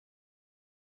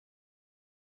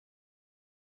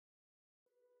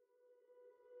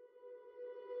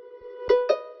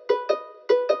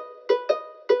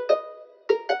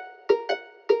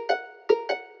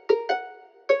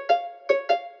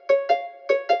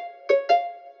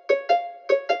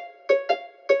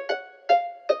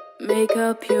Make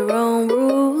up your own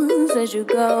rules as you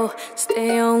go.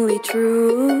 Stay only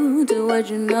true to what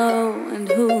you know and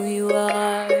who you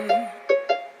are.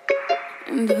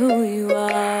 And who you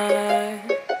are.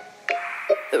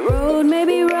 The road may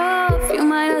be rough, you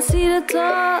might not see the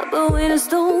top, but winners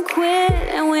don't quit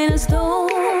and winners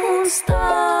don't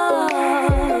stop.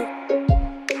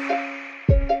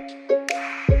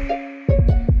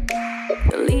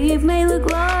 The leaf may look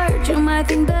large, you might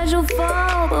think that you'll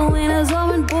fall, but winners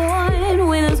aren't born,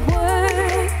 winners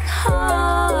work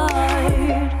hard.